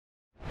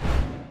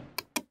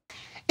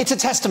It's a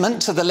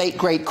testament to the late,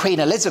 great Queen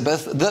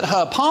Elizabeth that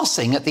her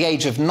passing at the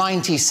age of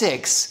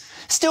 96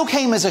 still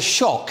came as a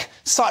shock.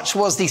 Such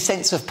was the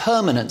sense of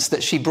permanence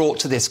that she brought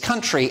to this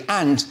country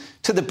and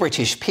to the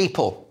British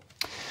people.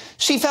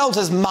 She felt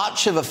as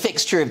much of a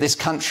fixture of this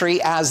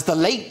country as the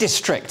Lake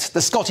District,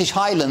 the Scottish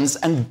Highlands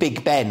and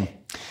Big Ben.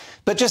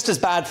 But just as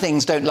bad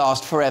things don't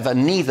last forever,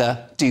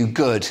 neither do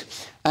good.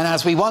 And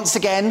as we once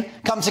again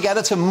come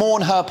together to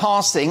mourn her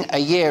passing a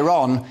year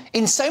on,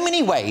 in so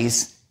many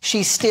ways,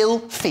 she still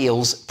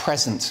feels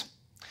present.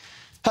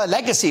 Her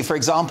legacy, for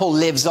example,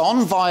 lives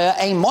on via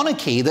a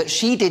monarchy that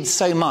she did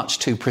so much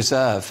to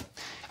preserve,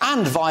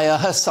 and via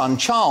her son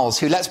Charles,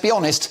 who, let's be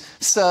honest,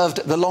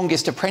 served the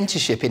longest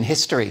apprenticeship in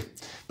history.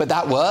 But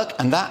that work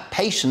and that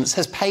patience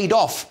has paid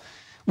off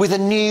with a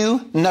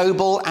new,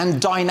 noble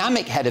and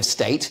dynamic head of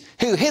state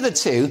who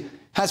hitherto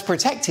has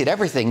protected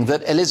everything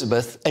that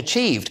Elizabeth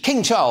achieved.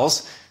 King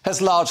Charles has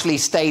largely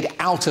stayed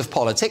out of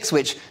politics,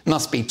 which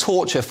must be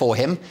torture for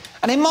him.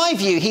 And in my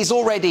view, he's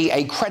already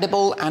a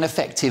credible and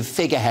effective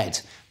figurehead,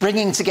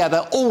 bringing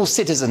together all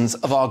citizens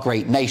of our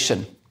great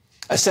nation.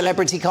 A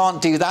celebrity can't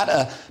do that,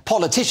 a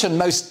politician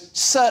most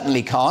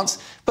certainly can't,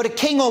 but a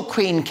king or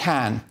queen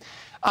can.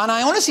 And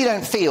I honestly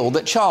don't feel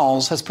that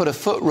Charles has put a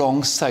foot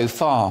wrong so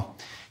far.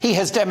 He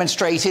has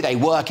demonstrated a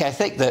work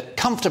ethic that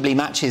comfortably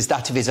matches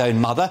that of his own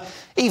mother,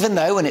 even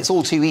though, and it's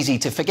all too easy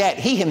to forget,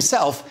 he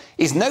himself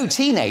is no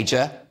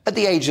teenager at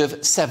the age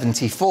of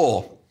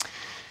 74.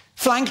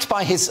 Flanked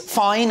by his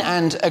fine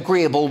and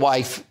agreeable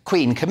wife,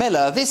 Queen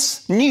Camilla,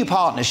 this new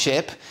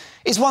partnership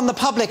is one the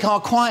public are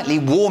quietly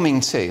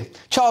warming to.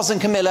 Charles and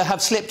Camilla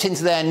have slipped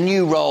into their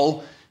new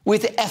role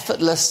with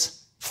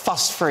effortless,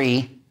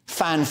 fuss-free,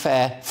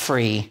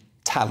 fanfare-free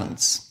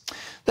talents.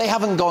 They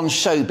haven't gone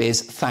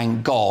showbiz,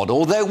 thank God.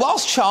 Although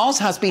whilst Charles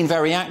has been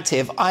very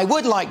active, I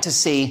would like to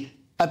see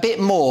a bit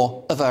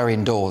more of her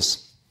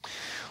indoors.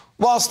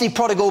 Whilst the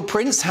prodigal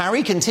Prince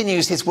Harry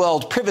continues his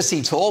world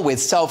privacy tour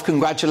with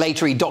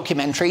self-congratulatory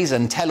documentaries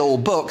and tell-all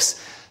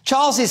books,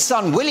 Charles's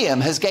son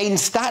William has gained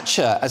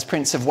stature as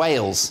Prince of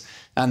Wales,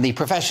 and the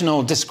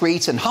professional,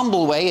 discreet and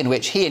humble way in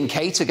which he and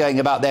Kate are going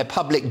about their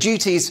public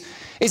duties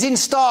is in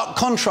stark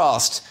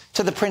contrast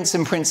to the Prince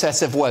and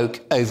Princess of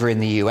Woke over in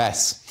the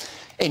US.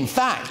 In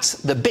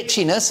fact, the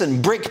bitchiness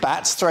and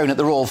brickbats thrown at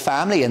the royal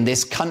family in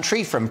this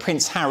country from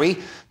Prince Harry,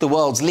 the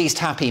world's least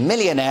happy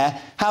millionaire,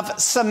 have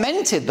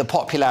cemented the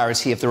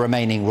popularity of the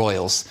remaining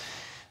royals.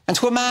 And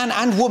to a man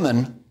and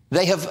woman,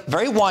 they have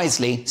very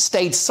wisely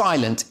stayed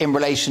silent in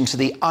relation to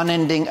the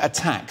unending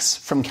attacks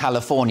from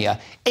California,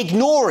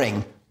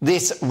 ignoring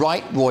this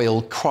right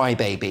royal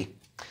crybaby.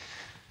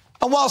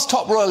 And whilst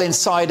top royal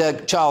insider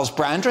Giles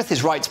Brandreth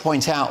is right to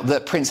point out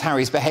that Prince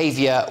Harry's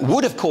behaviour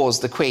would have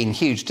caused the Queen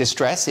huge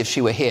distress if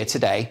she were here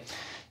today,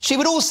 she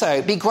would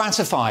also be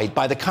gratified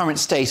by the current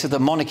state of the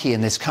monarchy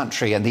in this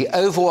country and the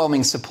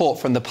overwhelming support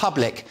from the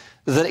public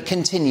that it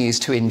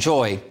continues to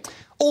enjoy,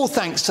 all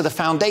thanks to the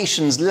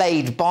foundations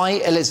laid by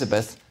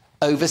Elizabeth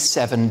over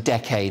 7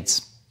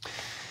 decades.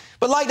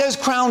 But like those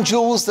crown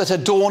jewels that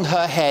adorn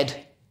her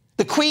head,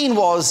 the Queen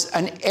was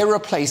an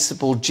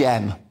irreplaceable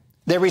gem.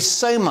 There is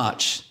so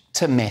much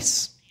to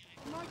miss.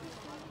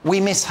 We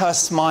miss her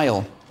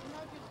smile.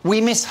 We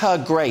miss her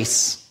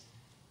grace.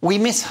 We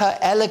miss her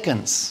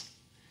elegance.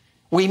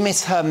 We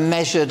miss her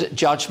measured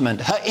judgment,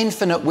 her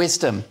infinite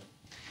wisdom.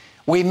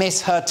 We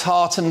miss her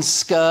tartan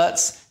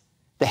skirts,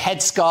 the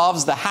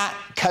headscarves, the hat,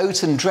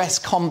 coat and dress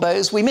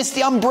combos. We miss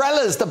the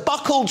umbrellas, the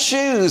buckled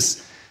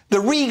shoes, the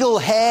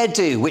regal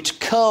hairdo which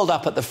curled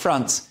up at the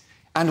front.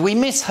 And we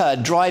miss her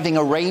driving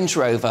a Range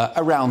Rover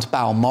around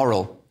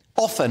Balmoral,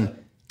 often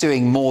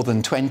doing more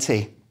than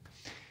 20.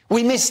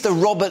 We miss the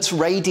Roberts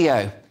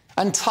radio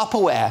and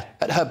Tupperware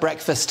at her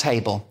breakfast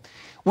table.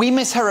 We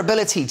miss her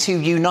ability to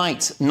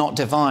unite, not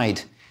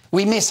divide.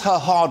 We miss her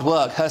hard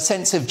work, her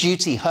sense of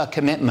duty, her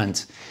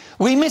commitment.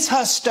 We miss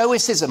her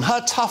stoicism,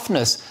 her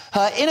toughness,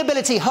 her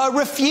inability, her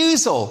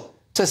refusal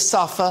to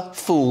suffer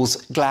fools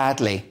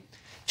gladly.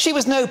 She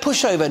was no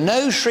pushover,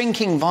 no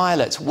shrinking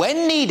violet.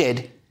 When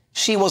needed,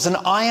 she was an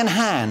iron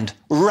hand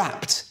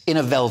wrapped in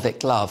a velvet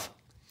glove.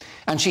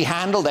 And she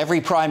handled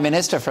every Prime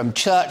Minister from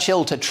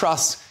Churchill to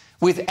Truss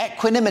with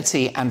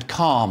equanimity and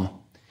calm.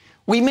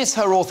 We miss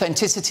her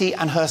authenticity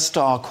and her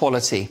star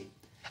quality.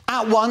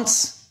 At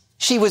once,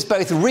 she was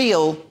both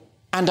real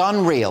and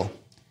unreal,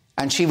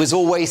 and she was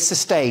always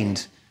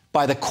sustained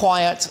by the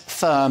quiet,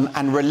 firm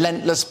and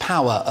relentless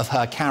power of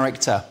her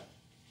character.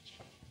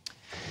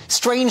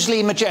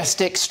 Strangely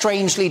majestic,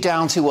 strangely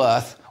down to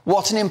earth,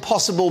 what an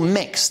impossible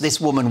mix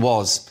this woman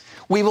was.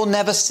 We will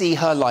never see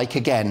her like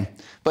again,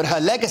 but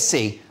her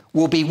legacy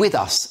will be with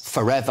us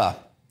forever.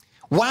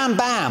 Wham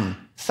bam!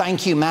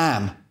 Thank you,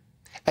 ma'am.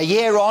 A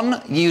year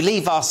on, you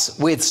leave us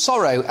with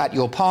sorrow at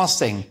your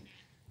passing,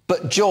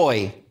 but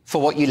joy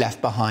for what you left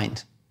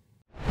behind.